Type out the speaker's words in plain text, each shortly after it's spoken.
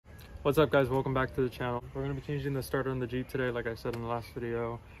What's up guys, welcome back to the channel. We're going to be changing the starter on the Jeep today, like I said in the last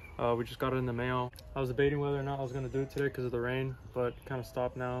video. We just got it in the mail. I was debating whether or not I was going to do it today because of the rain, but kind of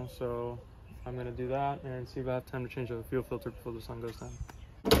stopped now, so I'm going to do that and see if I have time to change the fuel filter before the sun goes down.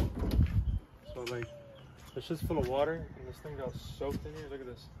 So like, it's just full of water and this thing got soaked in here. Look at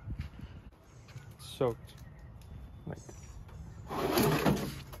this. It's soaked. Like,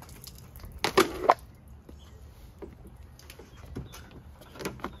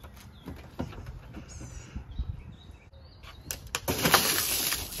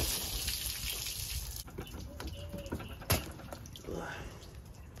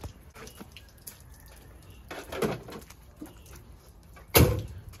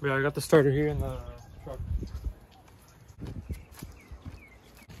 yeah, I got the starter here in the truck.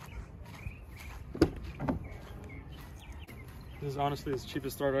 This is honestly the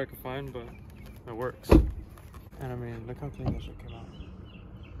cheapest starter I could find, but it works. And I mean, look how clean this shit came out.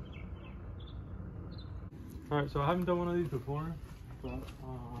 Alright, so I haven't done one of these before, but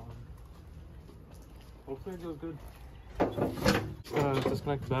hopefully it goes good.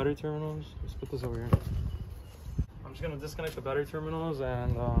 Disconnect the battery terminals. Let's put this over here. I'm just gonna disconnect the battery terminals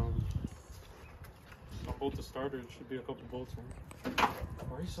and unbolt the starter. It should be a couple bolts here.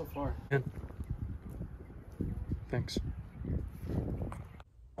 Why are you so far? Yeah. Thanks.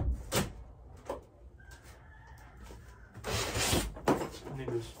 I need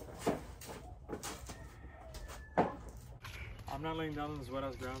this. I'm not laying down on this wet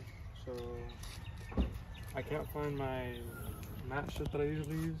ass ground, so I can't find my mat shit that I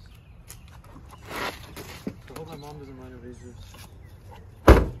usually use. I hope my mom doesn't mind if I use this.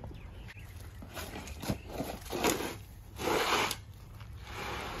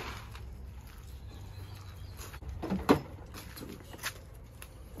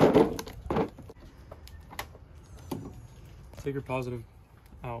 Take your positive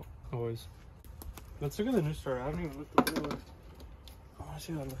out, always. Let's look at the new starter. I haven't even looked at the new. I want to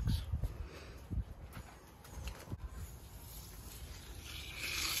see how it looks.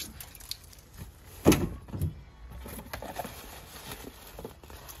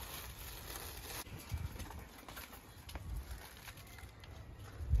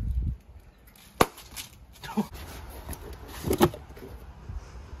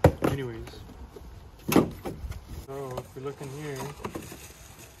 Anyways, so if we look in here,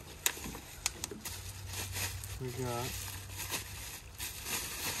 we got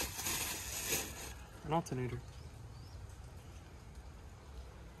an alternator.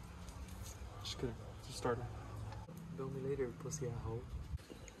 Just kidding, it's a starter. Bill me later, pussy, I hope.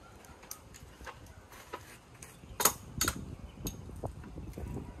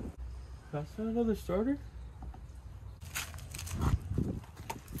 That's not another starter?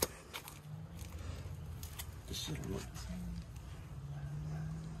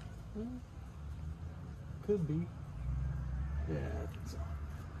 Could be. Yeah, I think so.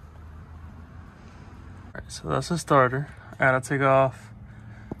 Alright, so that's the starter. I gotta take off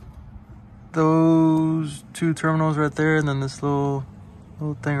those two terminals right there, and then this little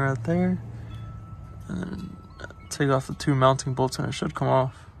thing right there. And then take off the two mounting bolts and it should come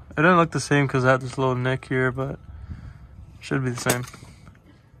off. It didn't look the same because I had this little nick here, but it should be the same.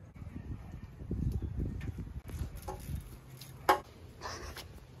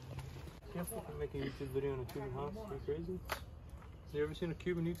 Making a YouTube video in a Cuban house, are you crazy? Have you ever seen a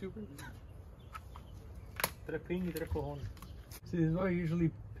Cuban YouTuber? See, this is why I usually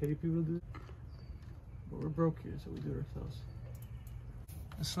pay people to do it. But we're broke here, so we do it ourselves.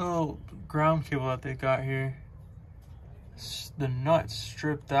 This little ground cable that they got here, the nut's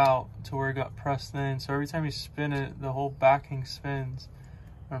stripped out to where it got pressed in, so every time you spin it, the whole backing spins.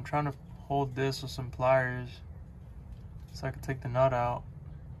 And I'm trying to hold this with some pliers so I can take the nut out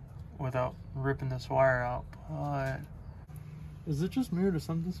without ripping this wire out, but is it just me or does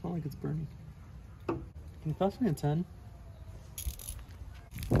something smell like it's burning? Can you pass me a 10?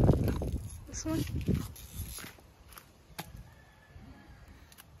 This one?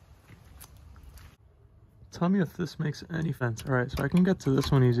 Tell me if this makes any sense. Alright, so I can get to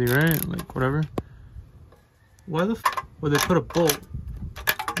this one easy, right? Like, whatever. Why the f would they put a bolt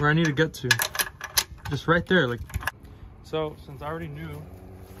where I need to get to? Just right there, like. So, since I already knew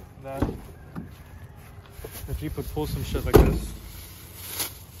that the Jeep would pull some shit like this,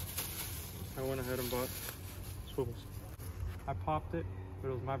 I went ahead and bought swivels. I popped it, but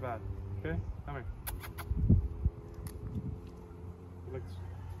it was my bad. Okay, come here.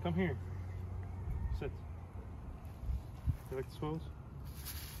 Come here. Sit. You like the swivels?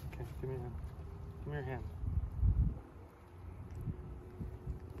 Okay, give me your hand. Give me your hand.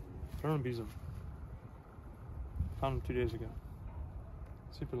 They're on Bizo. Found them 2 days ago.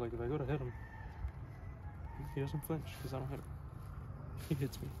 See, but like if I go to hit him, he doesn't flinch because I don't hit him. He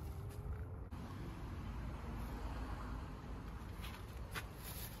hits me.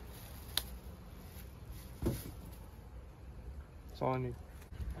 That's all I need.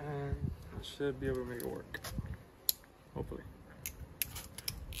 And I should be able to make it work. Hopefully.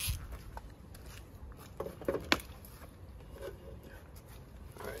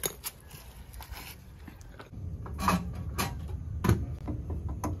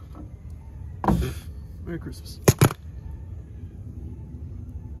 Merry Christmas.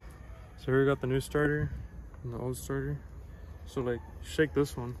 So here we got the new starter and the old starter. So like, shake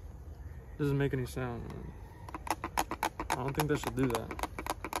this one. It doesn't make any sound. I don't think that should do that.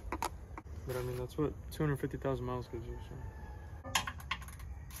 But I mean, that's what 250,000 miles gives you, so.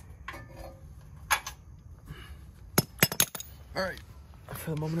 All right, I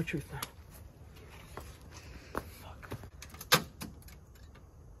feel the moment of truth now.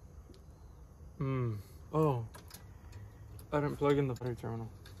 Oh, I didn't plug in the battery terminal.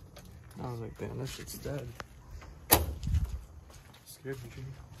 I was like, damn, this shit's dead. Scared me,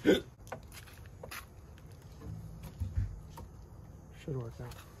 Jimmy. Should work now.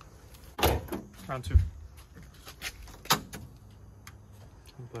 Round two.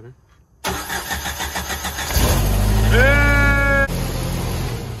 Better. I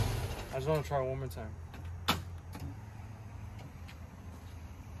just want to try one more time.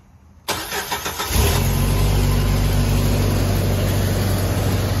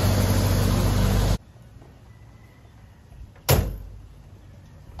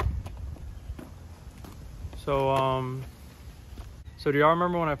 So do y'all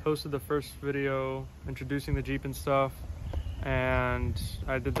remember when I posted the first video introducing the Jeep and stuff, and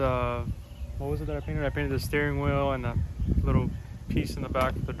I did the, what was it that I painted? I painted the steering wheel and that little piece in the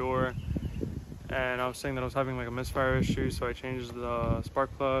back of the door, and I was saying that I was having like a misfire issue, so I changed the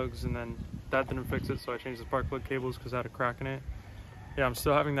spark plugs, and then that didn't fix it, so I changed the spark plug cables because I had a crack in it. Yeah, I'm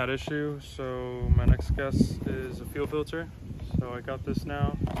still having that issue, so my next guess is a fuel filter. So I got this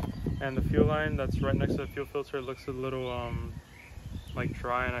now, and the fuel line that's right next to the fuel filter looks a little like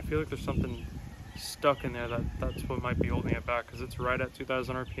dry, and I feel like there's something stuck in there that's what might be holding it back, because it's right at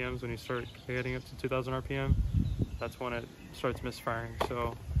 2,000 RPMs. When you start getting up to 2,000 RPM, that's when it starts misfiring.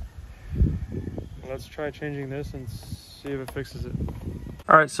 So let's try changing this and see if it fixes it.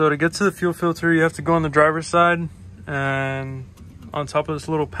 All right, so to get to the fuel filter, you have to go on the driver's side, and on top of this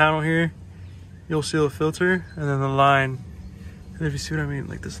little panel here, you'll see the filter and then the line. And if you see what I mean,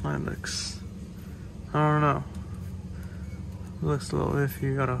 like this line looks, I don't know. It looks a little iffy.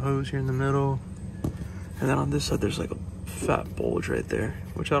 You got a hose here in the middle. And then on this side, there's like a fat bulge right there,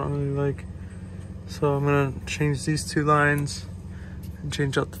 which I don't really like. So I'm gonna change these two lines and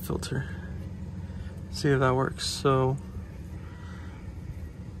change out the filter. See if that works. So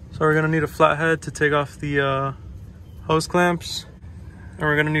we're gonna need a flathead to take off the hose clamps. And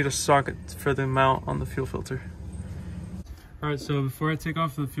we're gonna need a socket for the mount on the fuel filter. All right, so before I take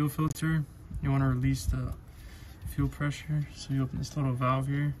off the fuel filter, you wanna release the fuel pressure. So you open this little valve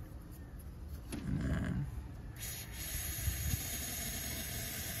here, and then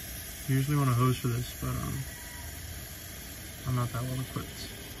you usually want a hose for this, but I'm not that well equipped.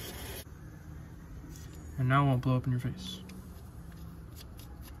 And now it won't blow up in your face.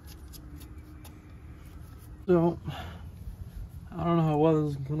 So I don't know how well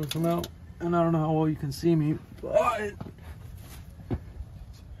this is gonna come out, and I don't know how well you can see me, but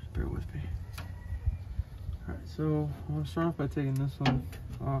just bear with me. Alright, so I'm gonna start off by taking this one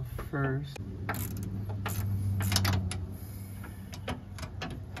off first.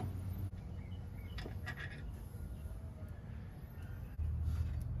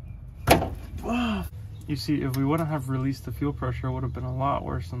 You see, if we wouldn't have released the fuel pressure, it would have been a lot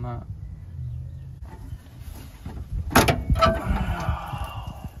worse than that.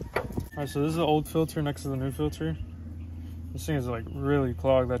 Alright, so this is the old filter next to the new filter. This thing is like really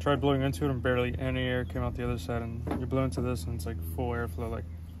clogged. I tried blowing into it and barely any air came out the other side, and you blow into this and it's like full airflow, like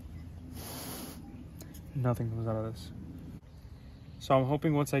nothing comes out of this. So I'm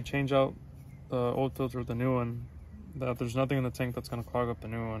hoping once I change out the old filter with the new one, that there's nothing in the tank that's gonna clog up the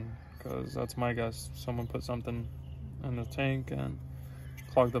new one, because that's my guess. Someone put something in the tank and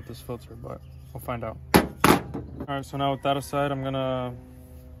clogged up this filter, but we'll find out. Alright, so now with that aside, I'm gonna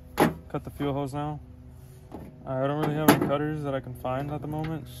cut the fuel hose now. I don't really have any cutters that I can find at the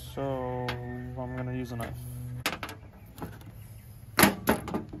moment, so I'm gonna use a knife.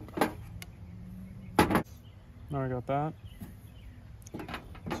 Now I got that.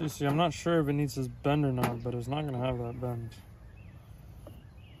 So you see, I'm not sure if it needs this bend or not, but it's not gonna have that bend.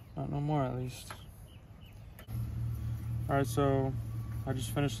 Not no more, at least. Alright, so I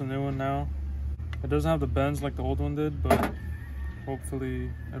just finished the new one now. It doesn't have the bends like the old one did, but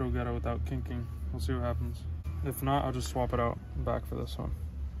hopefully it'll get it without kinking. We'll see what happens. If not, I'll just swap it out back for this one.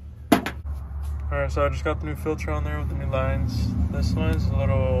 Alright, so I just got the new filter on there with the new lines. This line's a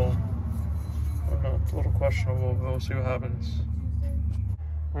little, I don't know, it's a little questionable, but we'll see what happens.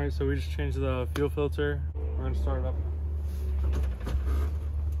 Alright, so we just changed the fuel filter. We're gonna start it up.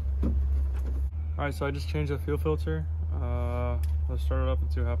 Alright, so I just changed the fuel filter. Let's start it up and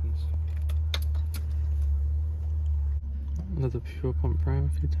see what happens. Let the fuel pump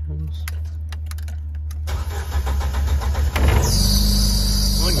prime a few times.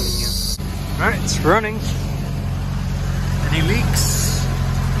 Alright, it's running. Any leaks?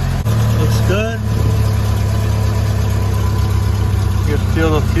 Looks good. You can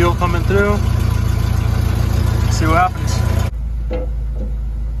feel the fuel coming through. Let's see what happens.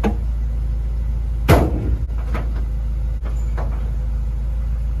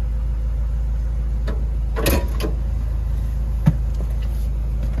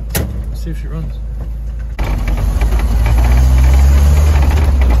 Let's see if she runs.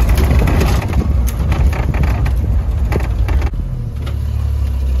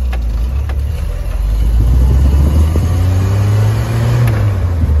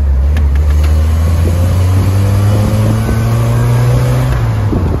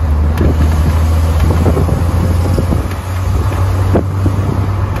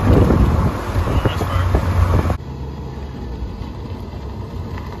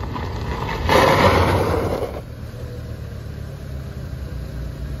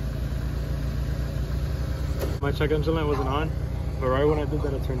 My check engine light wasn't on, but right when I did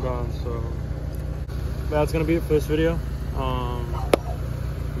that it turned on, so that's gonna be it for this video.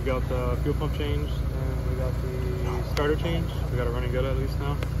 We got the fuel pump changed and we got the starter changed. We got it running good at least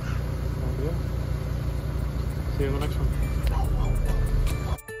now. And yeah. See you in the next one.